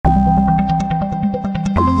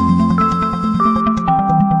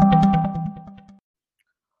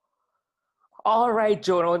All right,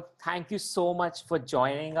 Jono, thank you so much for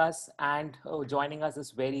joining us and joining us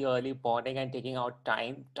this very early morning and taking out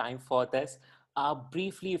time for this.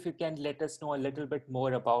 Briefly, if you can let us know a little bit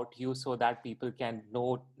more about you so that people can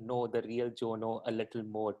know the real Jono a little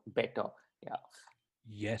more better. Yeah.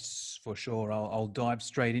 Yes, for sure. I'll dive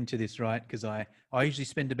straight into this, right? Because I usually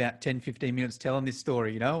spend about 10, 15 minutes telling this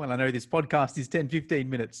story, and I know this podcast is 10, 15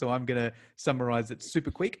 minutes. So I'm going to summarize it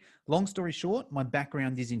super quick. Long story short, my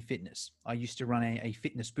background is in fitness. I used to run a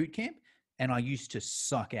fitness boot camp and I used to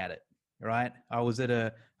suck at it, right? I was at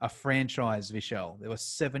a franchise, Vishal. There were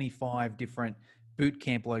 75 different boot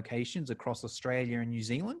camp locations across Australia and New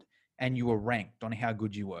Zealand, and you were ranked on how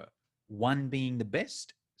good you were. One being the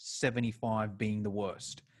best, 75 being the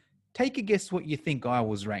worst. Take a guess what you think I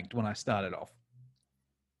was ranked when I started off.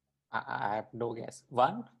 I have no guess.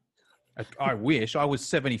 One? I wish I was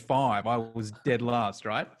 75. I was dead last,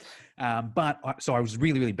 right? So I was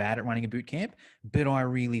really, really bad at running a boot camp, but I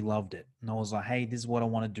really loved it. And I was like, hey, this is what I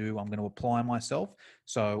want to do. I'm going to apply myself.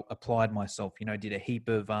 So applied myself, did a heap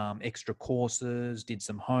of extra courses, did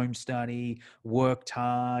some home study, worked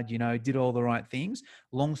hard, did all the right things.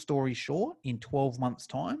 Long story short, in 12 months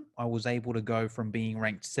time, I was able to go from being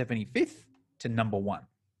ranked 75th to number one.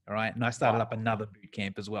 All right. And I started up Wow. another boot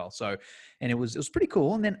camp as well. So, and it was pretty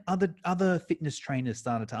cool. And then other fitness trainers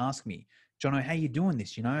started to ask me, Jono, how you doing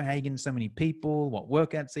this? How you getting so many people? What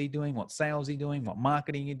workouts are you doing? What sales are you doing? What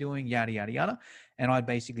marketing are you doing? Yada, yada, yada. And I'd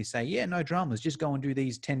basically say, yeah, no dramas. Just go and do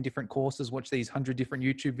these 10 different courses, watch these 100 different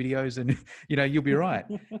YouTube videos and, you'll be right.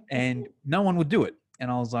 And no one would do it. And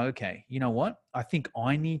I was like, okay, you know what? I think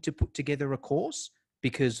I need to put together a course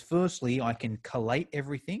because firstly, I can collate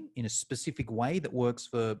everything in a specific way that works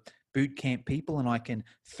for boot camp people, and I can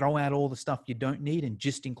throw out all the stuff you don't need and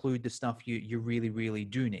just include the stuff you really, really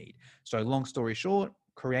do need. So long story short,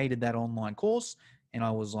 created that online course. And I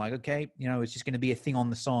was like, okay, it's just going to be a thing on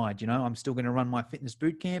the side. I'm still going to run my fitness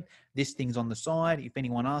boot camp. This thing's on the side. If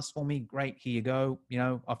anyone asks for me, great, here you go.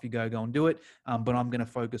 Off you go and do it. But I'm going to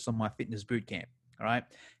focus on my fitness boot camp. All right.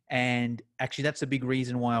 And actually, that's a big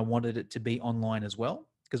reason why I wanted it to be online as well,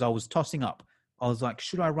 because I was tossing up. I was like,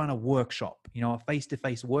 should I run a workshop, a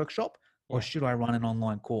face-to-face workshop, or Yeah. should I run an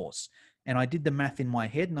online course? And I did the math in my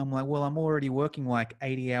head and I'm like, well, I'm already working like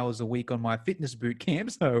 80 hours a week on my fitness boot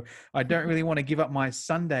camp. So I don't really want to give up my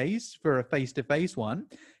Sundays for a face-to-face one.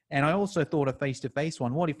 And I also thought a face-to-face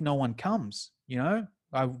one, what if no one comes?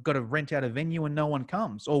 I've got to rent out a venue and no one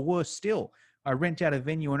comes. Or worse still, I rent out a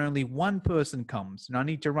venue and only one person comes and I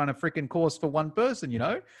need to run a freaking course for one person,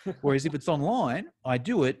 Whereas if it's online, I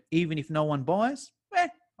do it even if no one buys,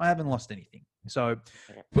 I haven't lost anything. So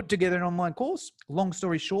put together an online course. Long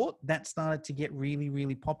story short, that started to get really,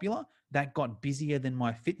 really popular. That got busier than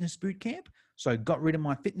my fitness boot camp. So got rid of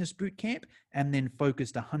my fitness boot camp and then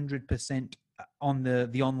focused 100% on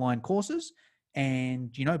the online courses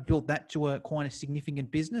and, built that to quite a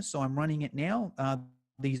significant business. So I'm running it now.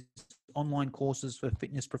 These online courses for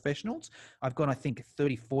fitness professionals. I've got, I think,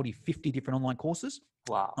 30, 40, 50 different online courses.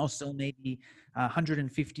 Wow. I'll sell maybe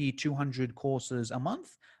 150, 200 courses a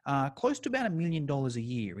month, close to about $1 million a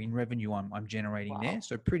year in revenue I'm generating Wow. there.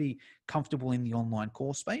 So pretty comfortable in the online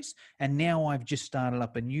course space. And now I've just started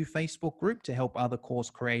up a new Facebook group to help other course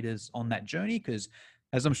creators on that journey because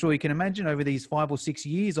as I'm sure you can imagine, over these 5 or 6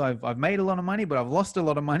 years, I've made a lot of money, but I've lost a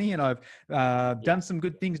lot of money, and I've done some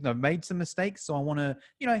good things, and I've made some mistakes. So I want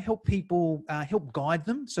to, help people, help guide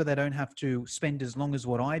them, so they don't have to spend as long as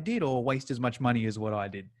what I did or waste as much money as what I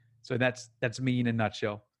did. So that's me in a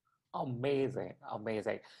nutshell. Amazing,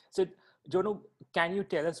 amazing. So, Jono, can you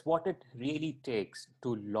tell us what it really takes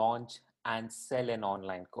to launch and sell an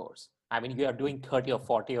online course? I mean, you are doing 30 or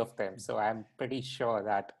 40 of them, so I'm pretty sure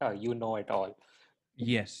that you know it all.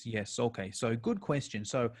 Yes, yes. Okay. So good question.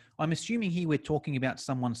 So I'm assuming here we're talking about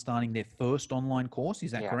someone starting their first online course.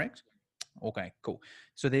 Is that Yeah. correct? Okay, cool.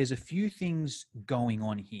 So there's a few things going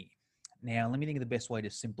on here. Now, let me think of the best way to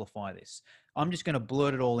simplify this. I'm just going to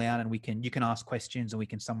blurt it all out and you can ask questions and we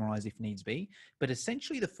can summarize if needs be. But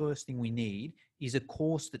essentially the first thing we need is a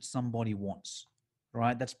course that somebody wants,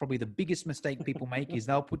 right? That's probably the biggest mistake people make is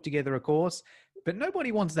they'll put together a course, but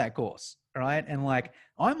nobody wants that course, right? And like,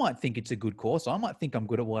 I might think it's a good course. I might think I'm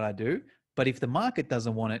good at what I do, but if the market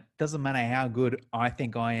doesn't want it, doesn't matter how good I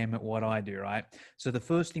think I am at what I do, right? So the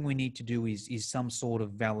first thing we need to do is some sort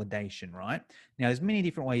of validation, right? Now, there's many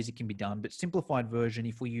different ways it can be done, but simplified version,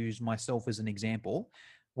 if we use myself as an example,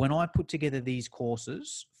 when I put together these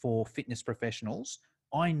courses for fitness professionals,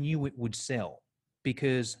 I knew it would sell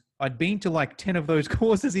because I'd been to like 10 of those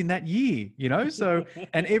courses in that year, So,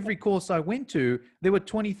 and every course I went to, there were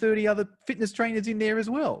 20, 30 other fitness trainers in there as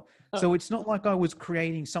well. So it's not like I was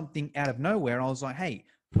creating something out of nowhere. I was like, hey,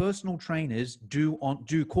 personal trainers do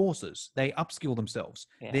courses. They upskill themselves.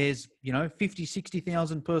 Yeah. There's, 50,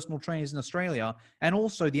 60,000 personal trainers in Australia. And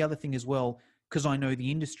also the other thing as well, because I know the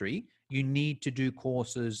industry, you need to do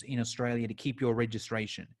courses in Australia to keep your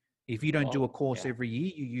registration. If you don't do a course every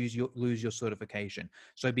year, you lose your certification.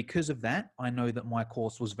 So because of that, I know that my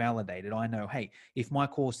course was validated. I know, hey, if my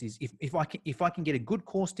course is, if I can get a good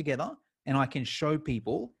course together and I can show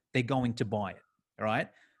people, they're going to buy it. All right.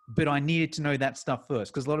 But I needed to know that stuff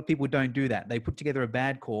first, because a lot of people don't do that. They put together a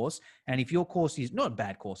bad course. And if your course is not a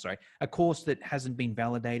bad course, sorry, a course that hasn't been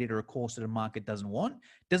validated or a course that a market doesn't want,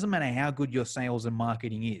 doesn't matter how good your sales and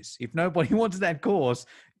marketing is. If nobody wants that course,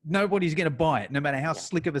 nobody's going to buy it, no matter how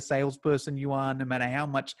slick of a salesperson you are, no matter how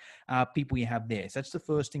much people you have there. So that's the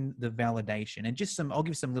first thing, the validation. And just I'll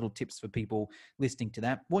give some little tips for people listening to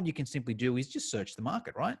that. What you can simply do is just search the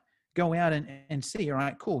market, right? Go out and see, all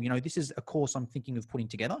right, cool. This is a course I'm thinking of putting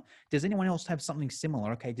together. Does anyone else have something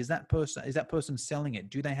similar? Okay. Is that person selling it?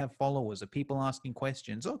 Do they have followers? Are people asking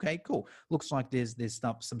questions? Okay, cool. Looks like there's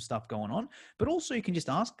some stuff going on, but also you can just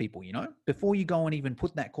ask people, before you go and even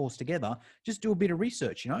put that course together, just do a bit of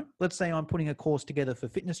research. Let's say I'm putting a course together for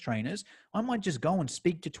fitness trainers. I might just go and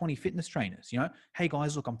speak to 20 fitness trainers, hey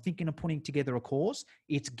guys, look, I'm thinking of putting together a course.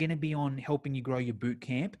 It's going to be on helping you grow your boot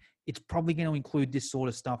camp. It's probably going to include this sort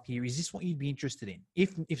of stuff here. Is this what you'd be interested in?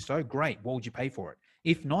 If so, great. What would you pay for it?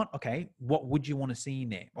 If not, okay, what would you want to see in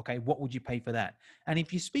there? Okay, what would you pay for that? And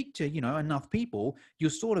if you speak to, enough people, you'll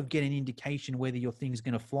sort of get an indication whether your thing's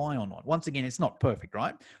going to fly or not. Once again, it's not perfect,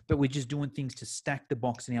 right? But we're just doing things to stack the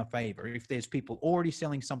box in our favor. If there's people already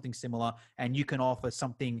selling something similar and you can offer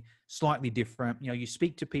something slightly different, you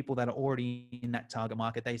speak to people that are already in that target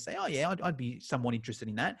market, they say, oh yeah, I'd be somewhat interested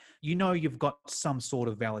in that. You've got some sort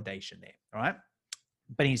of validation there, all right?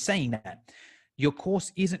 But in saying that, your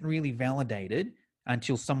course isn't really validated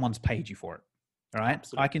until someone's paid you for it. All right.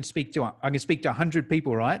 Absolutely. I can speak to 100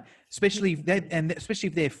 people, right? Especially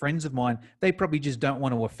if they're friends of mine, they probably just don't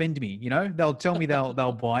want to offend me. They'll tell me they'll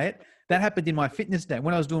buy it. That happened in my fitness day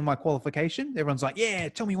when I was doing my qualification. Everyone's like, yeah,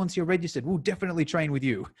 tell me once you're registered, we'll definitely train with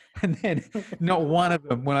you. And then not one of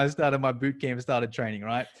them, when I started my boot camp, started training,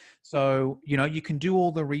 right? So, you can do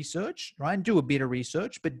all the research, right? And do a bit of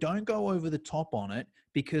research, but don't go over the top on it,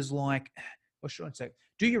 because what should I say?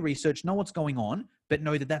 Do your research, know what's going on, but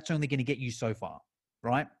know that that's only going to get you so far,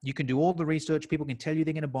 right? You can do all the research. People can tell you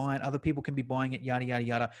they're going to buy it. Other people can be buying it, yada, yada,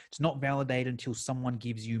 yada. It's not validated until someone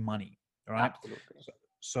gives you money, all right? Absolutely.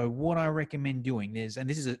 So what I recommend doing is, and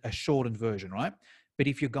this is a shortened version, right? But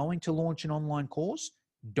if you're going to launch an online course,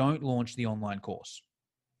 don't launch the online course,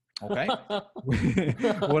 okay?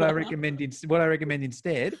 What I recommend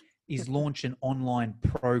instead is launch an online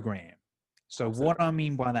program. So what I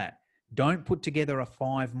mean by that, don't put together a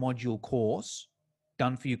 5-module course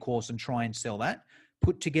done for your course and try and sell that.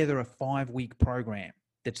 Put together a 5-week program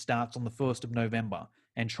that starts on the 1st of November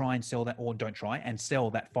and try and sell that, or don't try and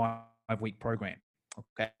sell that 5-week program.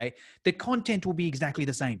 Okay. The content will be exactly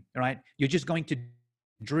the same. All right. You're just going to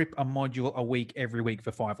drip a module a week every week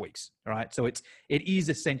for 5 weeks. All right. So it is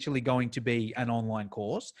essentially going to be an online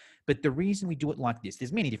course. But the reason we do it like this,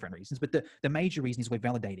 there's many different reasons, but the major reason is we're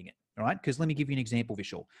validating it. All right. Because let me give you an example,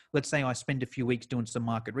 Vishal. Let's say I spend a few weeks doing some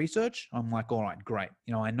market research. I'm like, all right, great.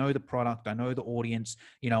 I know the product. I know the audience.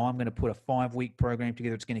 I'm going to put a 5-week program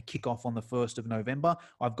together. It's going to kick off on the 1st of November.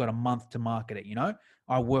 I've got a month to market it.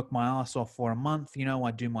 I work my ass off for a month.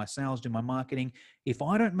 I do my sales, do my marketing. If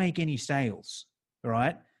I don't make any sales, all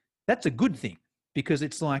right, that's a good thing, because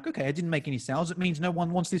it's like, okay, I didn't make any sales. It means no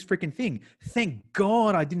one wants this freaking thing. Thank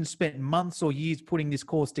God I didn't spend months or years putting this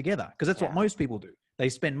course together, because that's what most people do. They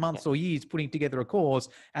spend months or years putting together a course,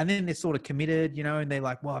 and then they're sort of committed, and they're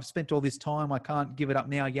like, well, I've spent all this time. I can't give it up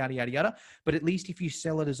now, yada, yada, yada. But at least if you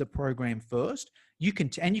sell it as a program first, you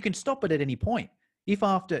can stop it at any point.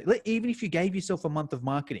 Even if you gave yourself a month of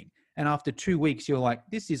marketing and after 2 weeks, you're like,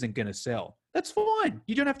 this isn't going to sell, that's fine.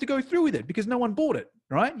 You don't have to go through with it because no one bought it,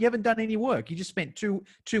 right? You haven't done any work. You just spent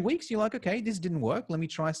two weeks. You're like, okay, this didn't work. Let me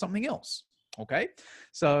try something else. Okay.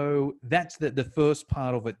 So that's the first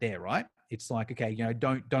part of it there, right? It's like, okay,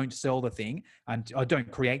 don't sell the thing and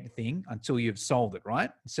don't create the thing until you've sold it,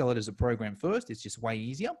 right? Sell it as a program first. It's just way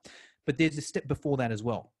easier. But there's a step before that as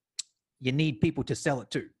well. You need people to sell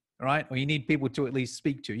it to. Right? Or you need people to at least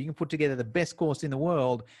speak to. You can put together the best course in the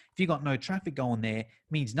world. If you got no traffic going there, it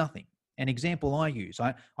means nothing. An example I use,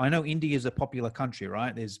 I know India is a popular country,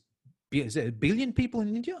 right? Is there a billion people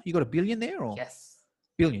in India? You got a billion there? Or? Yes.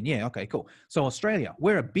 Billion. Yeah. Okay, cool. So Australia,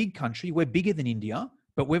 we're a big country. We're bigger than India,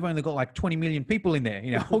 but we've only got like 20 million people in there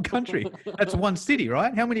in our whole country. That's one city,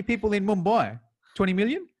 right? How many people in Mumbai? 20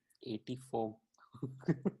 million? 84.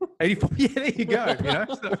 84. Yeah, there you go.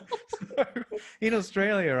 So in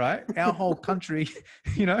Australia, right, our whole country,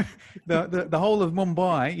 the whole of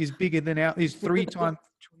Mumbai is bigger than is 3 times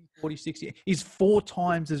 20, 40, 60, is 4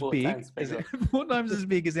 times as Four big times as bigger. 4 times as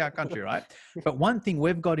big as our country, right? But one thing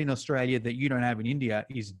we've got in Australia that you don't have in India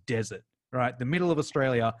is desert. Right, the middle of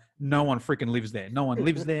Australia, no one freaking lives there. No one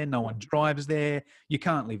lives there. No one drives there. You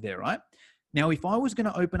can't live there, right? Now, if I was going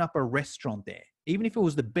to open up a restaurant there, even if it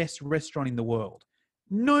was the best restaurant in the world,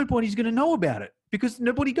 nobody's going to know about it because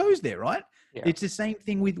nobody goes there, right? Yeah. It's the same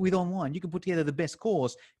thing with online. You can put together the best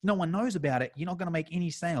course. If no one knows about it, you're not going to make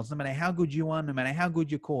any sales, no matter how good you are, no matter how good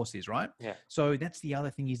your course is, right? Yeah. So that's the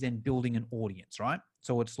other thing is then building an audience, right?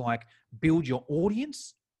 So it's like build your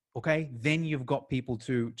audience. Okay, then you've got people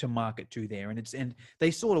to market to there, and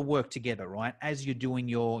they sort of work together, right? As you're doing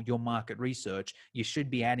your market research, you should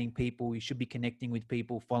be adding people, you should be connecting with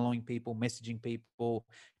people, following people, messaging people,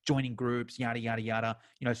 joining groups, yada yada yada.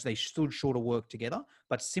 So they should sort of work together.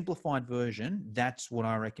 But simplified version, that's what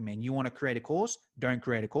I recommend. You want to create a course? Don't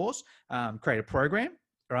create a course. Create a program,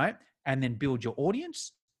 right? And then build your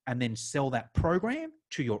audience, and then sell that program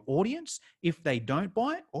to your audience. If they don't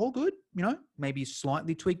buy it, all good. Maybe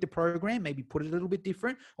slightly tweak the program, maybe put it a little bit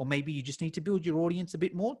different, or maybe you just need to build your audience a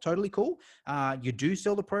bit more. Totally cool. You do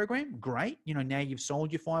sell the program, great. Now you've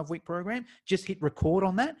sold your 5-week program. Just hit record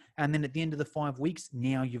on that, and then at the end of the 5 weeks,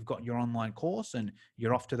 now you've got your online course, and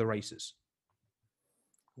you're off to the races.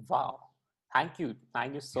 Wow. Thank you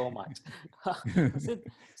so much.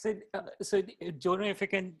 So, Jono, if you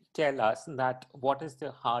can tell us that what is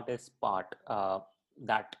the hardest part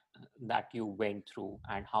that you went through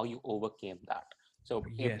and how you overcame that. So,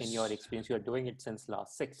 if in your Yes. experience, you're doing it since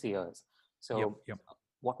last 6 years. So, Yep.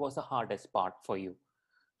 what was the hardest part for you?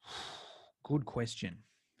 Good question.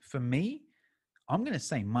 For me, I'm going to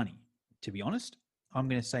say money, to be honest. I'm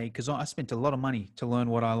going to say, because I spent a lot of money to learn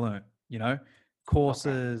what I learned,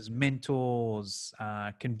 courses, mentors,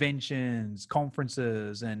 conventions,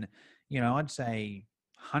 conferences, and, I'd say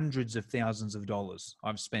hundreds of thousands of dollars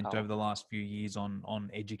I've spent over the last few years on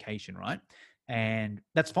education, right? And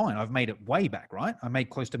that's fine. I've made it way back, right? I made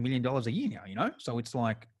close to $1 million a year now, So it's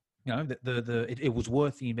like, it was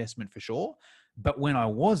worth the investment for sure. But when I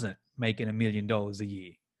wasn't making $1 million a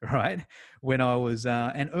year, right? When I was,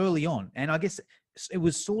 and early on, and I guess it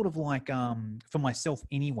was sort of like, for myself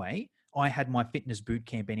anyway, I had my fitness boot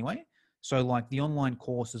camp anyway. So like the online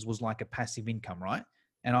courses was like a passive income, right?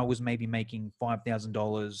 And I was maybe making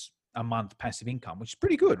 $5,000 a month passive income, which is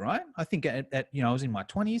pretty good, right? I think at I was in my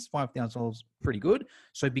 20s, $5,000 pretty good.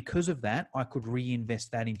 So because of that, I could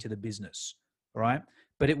reinvest that into the business, right?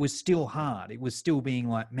 But it was still hard. It was still being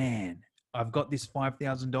like, man, I've got this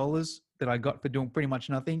 $5,000 that I got for doing pretty much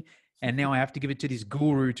nothing. And now I have to give it to this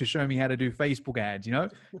guru to show me how to do Facebook ads,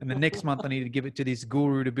 And the next month I need to give it to this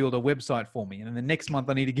guru to build a website for me. And then the next month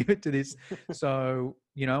I need to give it to this. So,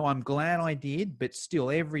 I'm glad I did, but still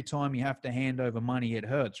every time you have to hand over money, it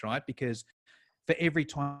hurts, right? Because for every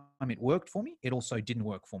time it worked for me, it also didn't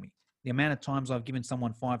work for me. The amount of times I've given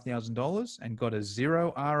someone $5,000 and got a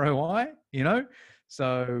 0 ROI,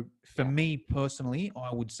 So for me personally,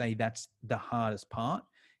 I would say that's the hardest part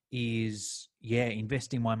is,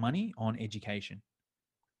 investing my money on education.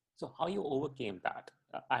 So how you overcame that?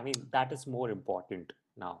 I mean, that is more important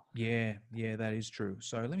now. Yeah, that is true.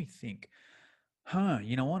 So let me think.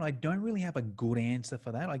 You know what? I don't really have a good answer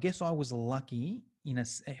for that. I guess I was lucky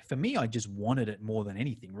for me, I just wanted it more than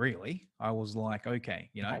anything, really. I was like,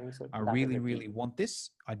 okay, I really, really want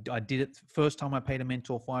this. I did it. First time I paid a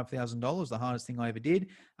mentor $5,000, the hardest thing I ever did.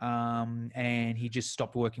 And he just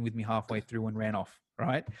stopped working with me halfway through and ran off.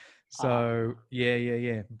 Right. So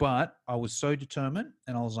yeah. But I was so determined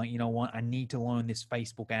and I was like, you know what? I need to learn this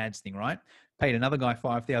Facebook ads thing, right? Paid another guy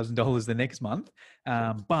 $5,000 the next month.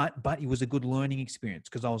 But it was a good learning experience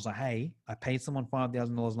because I was like, hey, I paid someone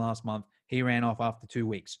 $5,000 last month. He ran off after 2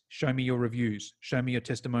 weeks. Show me your reviews. Show me your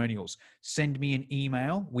testimonials. Send me an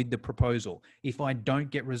email with the proposal. If I don't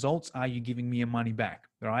get results, are you giving me your money back?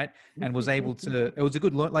 Right. And was able to, it was a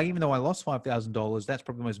good learn. Like, even though I lost $5,000, that's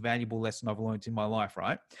probably the most valuable lesson I've learned in my life.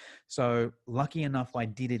 Right. So lucky enough, I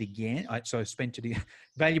did it again. So I spent it,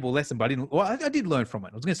 valuable lesson, but I did learn from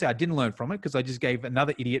it. I was going to say I didn't learn from it because I just gave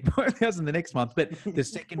another idiot $5,000 the next month, but the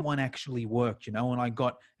second one actually worked, and I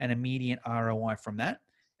got an immediate ROI from that.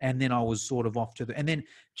 And then I was sort of off to and then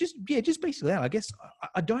just basically that. I guess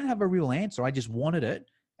I don't have a real answer. I just wanted it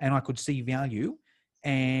and I could see value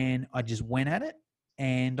and I just went at it.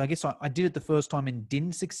 And I guess I did it the first time and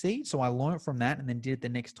didn't succeed. So I learned from that and then did it the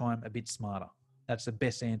next time a bit smarter. That's the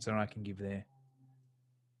best answer I can give there.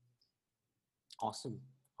 Awesome.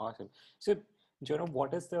 So Jono,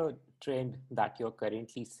 what is the trend that you're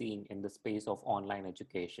currently seeing in the space of online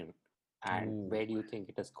education, and Ooh, where do you think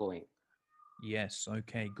it is going? yes.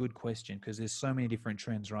 Okay. Good question. Because there's so many different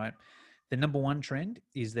trends, right? The number one trend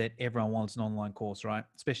is that everyone wants an online course, right?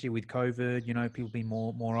 Especially with COVID, people being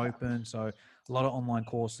more open. So a lot of online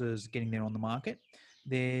courses getting there on the market.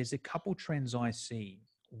 There's a couple trends I see.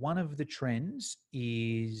 One of the trends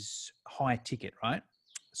is high ticket, right?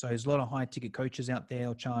 So there's a lot of high ticket coaches out there.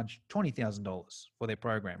 They'll charge $20,000 for their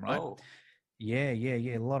program, right? Oh, Yeah,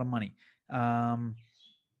 a lot of money. Um,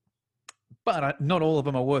 but not all of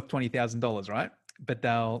them are worth $20,000, right? But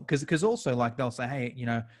because also like they'll say, hey,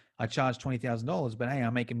 I charge $20,000, but hey, I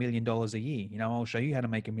make $1 million a year. I'll show you how to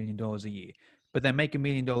make $1 million a year. But they make $1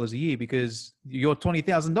 million a year because you're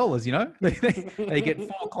 $20,000. They get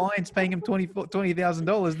four clients paying them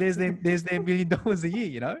 $20,000. There's their $1 million a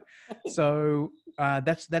year. So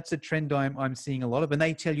that's a trend I'm seeing a lot of, and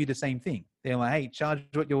they tell you the same thing. They're like, hey, charge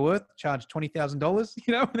what you're worth, charge $20,000,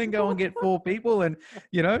 and then go and get four people, and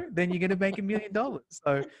then you're going to make $1 million.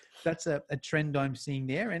 So that's a trend I'm seeing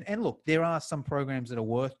there. And look, there are some programs that are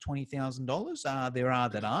worth $20,000. There are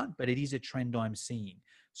that aren't, but it is a trend I'm seeing.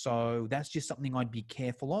 So that's just something I'd be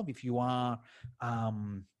careful of if you are,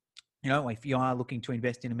 if you are looking to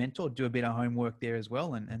invest in a mentor, do a bit of homework there as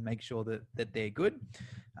well, and make sure that they're good.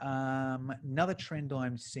 Another trend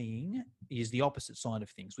I'm seeing is the opposite side of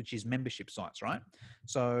things, which is membership sites, right?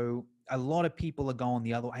 So a lot of people are going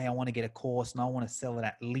the other way. Hey, I want to get a course and I want to sell it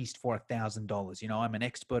at least for $1,000. I'm an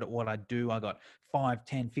expert at what I do. I got 5,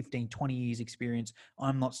 10, 15, 20 years experience.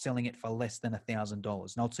 I'm not selling it for less than $1,000. And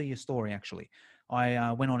I'll tell you a story, actually.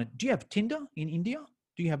 I went on it. Do you have Tinder in India?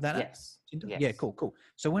 Do you have that app? yes, Tinder? Yeah, yes. cool.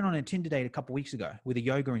 So I went on a Tinder date a couple of weeks ago with a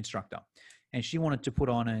yoga instructor, and she wanted to put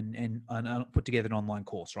on and put together an online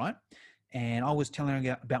course, right? And I was telling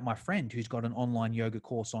her about my friend who's got an online yoga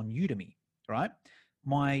course on Udemy, right?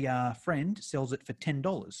 My friend sells it for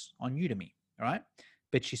 $10 on Udemy, right?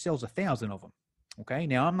 But she sells 1,000 of them. Okay.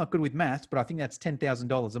 Now I'm not good with maths, but I think that's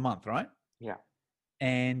 $10,000 a month, right? Yeah.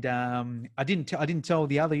 And I didn't tell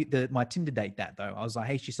my Tinder date that, though. I was like,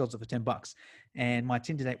 hey, she sells it for $10. And my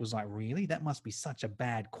Tinder date was like, really? That must be such a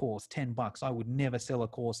bad course. $10. I would never sell a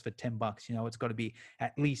course for $10. It's got to be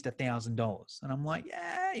at least $1,000. And I'm like,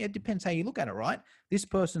 yeah, it depends how you look at it, right? This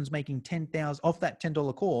person's making 10,000 off that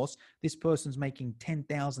 $10 course. This person's making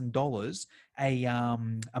 $10,000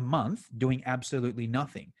 a month doing absolutely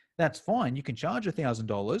nothing. That's fine. You can charge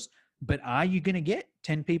 $1,000. But are you going to get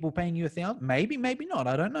 10 people paying you 1,000? Maybe, maybe not.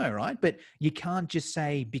 I don't know, right? But you can't just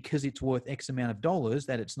say because it's worth X amount of dollars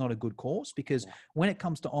that it's not a good course, because when it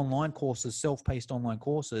comes to online courses, self-paced online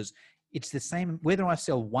courses, it's the same. Whether I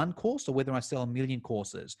sell one course or whether I sell 1,000,000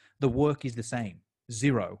 courses, the work is the same.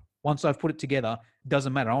 Zero. Once I've put it together,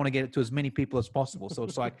 doesn't matter. I want to get it to as many people as possible. So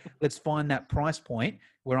it's like, let's find that price point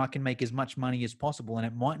where I can make as much money as possible. And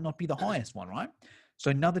it might not be the highest one, right? So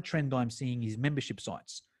another trend I'm seeing is membership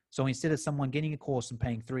sites. So instead of someone getting a course and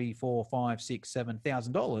paying $3, $4, $5, $6,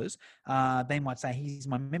 $7,000, they might say, here's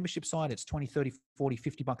my membership site. It's 20, 30, 40,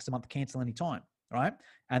 $50 a month, cancel anytime, right?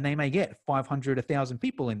 And they may get 500, 1,000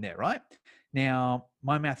 people in there, right? Now,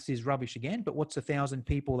 my maths is rubbish again, but what's 1,000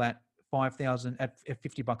 people at 5,000 at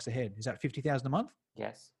 $50 a head? Is that 50,000 a month?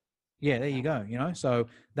 Yes. Yeah, there you go. So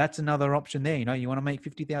that's another option there. You want to make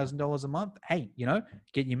 $50,000 a month. Hey,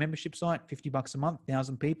 get your membership site, $50 a month,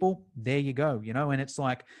 1,000 people. There you go. And it's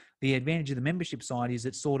like the advantage of the membership site is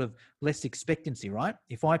it's sort of less expectancy, right?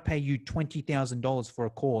 If I pay you $20,000 for a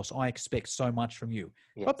course, I expect so much from you.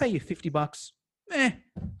 Yes. If I pay you $50,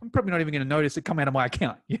 I'm probably not even going to notice it come out of my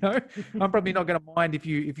account. I'm probably not going to mind if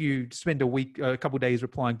you spend a couple of days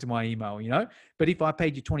replying to my email. But if I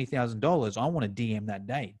paid you $20,000, I want to DM that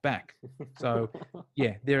day back. So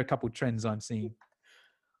yeah, there are a couple of trends I'm seeing.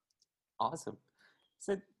 Awesome.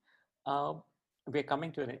 So we're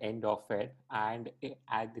coming to an end of it, and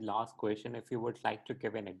at the last question, if you would like to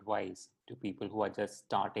give an advice to people who are just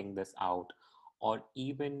starting this out, or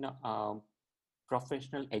even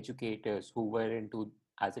professional educators who were into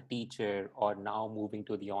as a teacher or now moving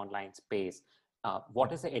to the online space,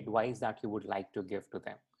 what is the advice that you would like to give to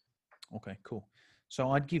them? Okay, cool.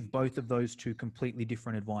 So I'd give both of those two completely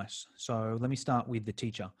different advice. So let me start with the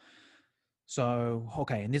teacher. So,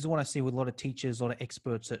 okay, and this is what I see with a lot of teachers, a lot of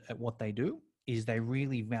experts at what they do, is they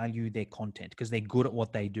really value their content because they're good at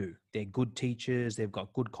what they do. They're good teachers. They've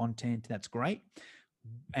got good content. That's great.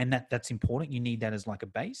 And that's important. You need that as like a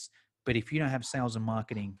base. But if you don't have sales and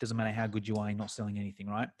marketing, doesn't matter how good you are, you're not selling anything,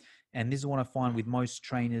 right? And this is what I find with most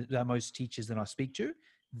trainers, most teachers that I speak to.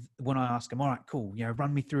 when I ask them, all right, cool,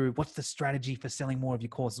 run me through what's the strategy for selling more of your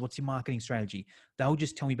courses? What's your marketing strategy? They'll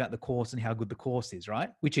just tell me about the course and how good the course is, right?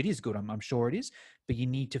 Which it is good. I'm sure it is, but you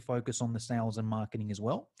need to focus on the sales and marketing as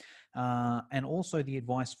well. And also the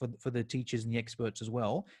advice for the teachers and the experts as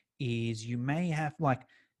well is you may have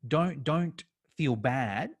don't feel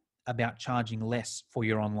bad about charging less for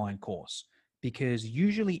your online course, because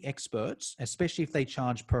usually experts, especially if they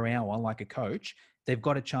charge per hour like a coach, they've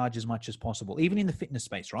got to charge as much as possible, even in the fitness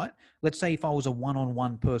space, right? Let's say if I was a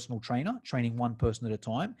one-on-one personal trainer, training one person at a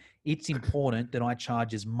time, it's important that I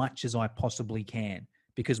charge as much as I possibly can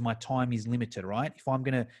because my time is limited, right? If I'm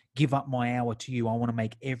going to give up my hour to you, I want to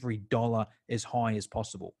make every dollar as high as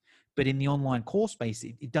possible. But in the online course space,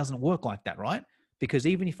 it doesn't work like that, right? Because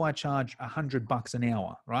even if I charge $100 an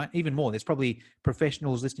hour, right? Even more, there's probably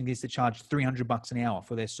professionals listening to this that charge $300 an hour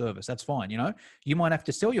for their service. That's fine. You might have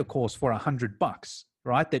to sell your course for $100,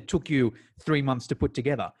 right? That took you 3 months to put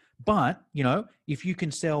together. But, if you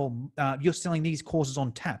can sell, you're selling these courses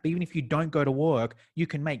on tap, even if you don't go to work, you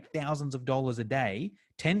can make thousands of dollars a day,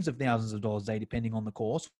 tens of thousands of dollars a day, depending on the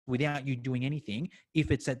course, without you doing anything,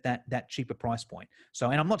 if it's at that cheaper price point.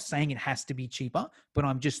 So, and I'm not saying it has to be cheaper, but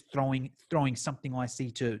I'm just throwing something I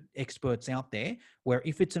see to experts out there, where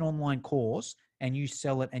if it's an online course and you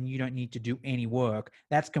sell it and you don't need to do any work,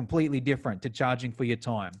 that's completely different to charging for your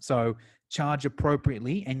time. So charge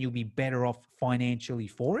appropriately and you'll be better off financially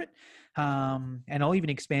for it. And I'll even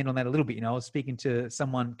expand on that a little bit. I was speaking to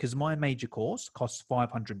someone because my major course costs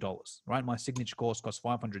 $500, right? My signature course costs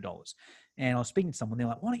 $500. And I was speaking to someone, they're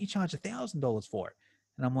like, why don't you charge $1,000 for it?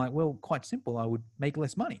 And I'm like, well, quite simple. I would make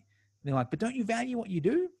less money. And they're like, but don't you value what you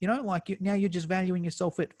do? Now you're just valuing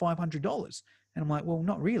yourself at $500. And I'm like, well,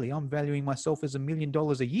 not really. I'm valuing myself as $1 million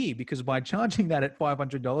a year, because by charging that at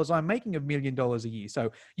 $500, I'm making $1 million a year. So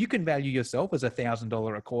you can value yourself as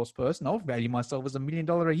 $1,000 a course person. I'll value myself as $1 million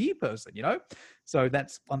a year person, So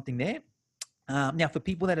that's one thing there. Now, for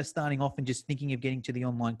people that are starting off and just thinking of getting to the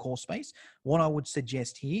online course space, what I would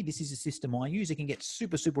suggest here, this is a system I use. It can get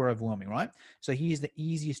super, super overwhelming, right? So here's the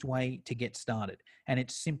easiest way to get started. And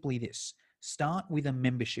it's simply this: start with a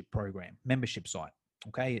membership program, membership site.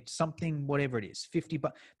 Okay, it's something, whatever it is,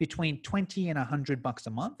 between 20 and $100 a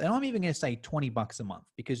month. And I'm even going to say $20 a month,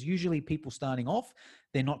 because usually people starting off,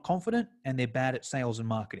 they're not confident and they're bad at sales and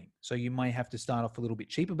marketing. So you may have to start off a little bit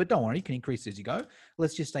cheaper, but don't worry, you can increase as you go.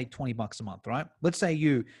 Let's just say $20 a month, right? Let's say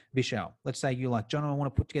you, Vishal, let's say you're like, John, I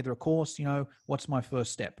want to put together a course. What's my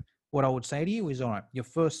first step? What I would say to you is, all right, your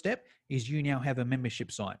first step is you now have a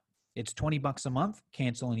membership site. It's $20 a month,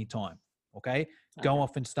 cancel anytime. Okay. Go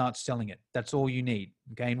off and start selling it. That's all you need.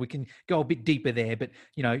 Okay. And we can go a bit deeper there, but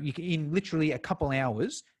you can, in literally a couple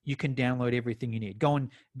hours, you can download everything you need. Go and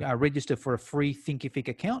register for a free Thinkific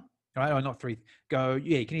account. Right. Or not free.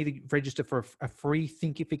 You can either register for a free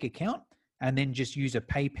Thinkific account and then just use a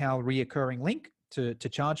PayPal reoccurring link to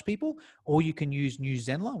charge people, or you can use New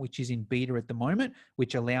Zenler, which is in beta at the moment,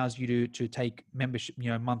 which allows you to take membership,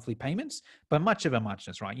 monthly payments, but much of a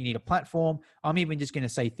muchness, right? You need a platform. I'm even just going to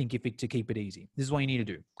say Thinkific to keep it easy. This is what you need to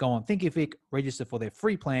do. Go on Thinkific, register for their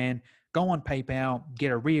free plan, go on PayPal,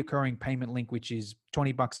 get a reoccurring payment link, which is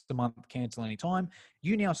 $20 a month, cancel anytime.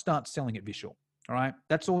 You now start selling it, Vishal. All right.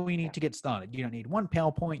 That's all you need to get started. You don't need one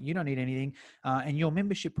PowerPoint. You don't need anything. And your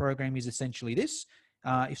membership program is essentially this.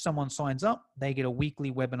 If someone signs up, they get a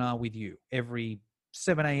weekly webinar with you every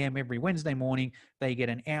 7 a.m. every Wednesday morning. They get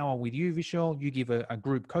an hour with you, Vishal. You give a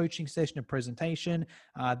group coaching session, a presentation.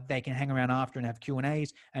 They can hang around after and have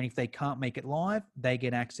Q&As. And if they can't make it live, they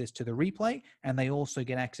get access to the replay, and they also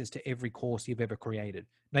get access to every course you've ever created.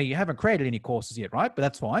 Now, you haven't created any courses yet, right? But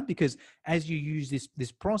that's fine, because as you use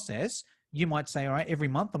this process, you might say, all right, every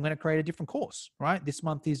month I'm going to create a different course, right? This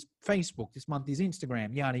month is Facebook. This month is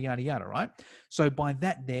Instagram, yada, yada, yada, right? So by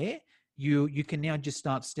that there, you can now just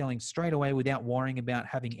start selling straight away without worrying about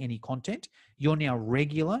having any content. You're now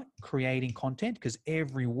regular creating content, because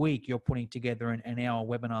every week you're putting together an hour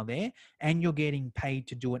webinar there, and you're getting paid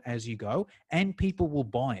to do it as you go, and people will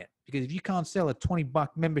buy it. Because if you can't sell a $20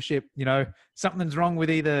 membership, something's wrong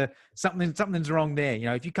with something's wrong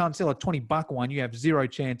there. If you can't sell a $20 one, you have zero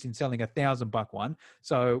chance in selling a $1,000 one.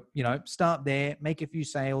 So, start there, make a few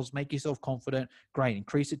sales, make yourself confident. Great.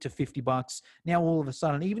 Increase it to $50. Now, all of a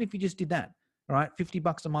sudden, even if you just did that, all right,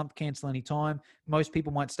 $50 a month, cancel anytime. Most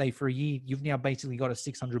people might stay for a year. You've now basically got a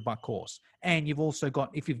 $600 course. And you've also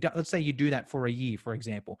got, if you've done, let's say you do that for a year, for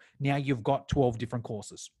example, now you've got 12 different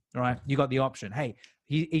courses. All right. You got the option. Hey,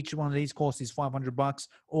 each one of these courses is $500,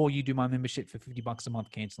 or you do my membership for $50 a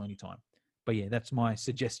month, cancel anytime. But yeah, that's my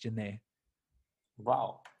suggestion there.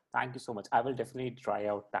 Wow. Thank you so much. I will definitely try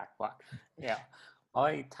out that one. Yeah. All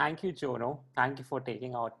right. Thank you, Jono. Thank you for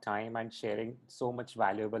taking out time and sharing so much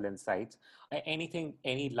valuable insights. Anything,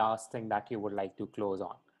 any last thing that you would like to close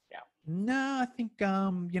on? Yeah. No, I think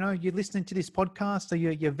you're listening to this podcast, so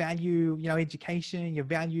you value education, you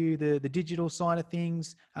value the digital side of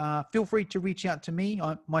things. Feel free to reach out to me.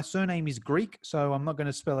 My surname is Greek, so I'm not going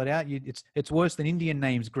to spell it out. It's worse than Indian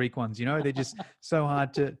names, Greek ones. They're just so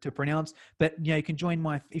hard to pronounce. But you can join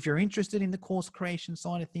if you're interested in the course creation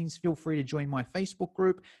side of things. Feel free to join my Facebook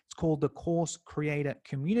group. It's called the Course Creator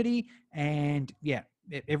Community, and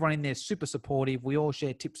everyone in there is super supportive. We all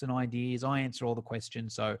share tips and ideas. I answer all the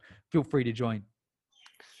questions, so feel free to join.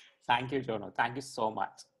 Thank you, Jono. Thank you so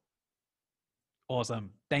much. Awesome.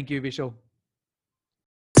 Thank you, Vishal.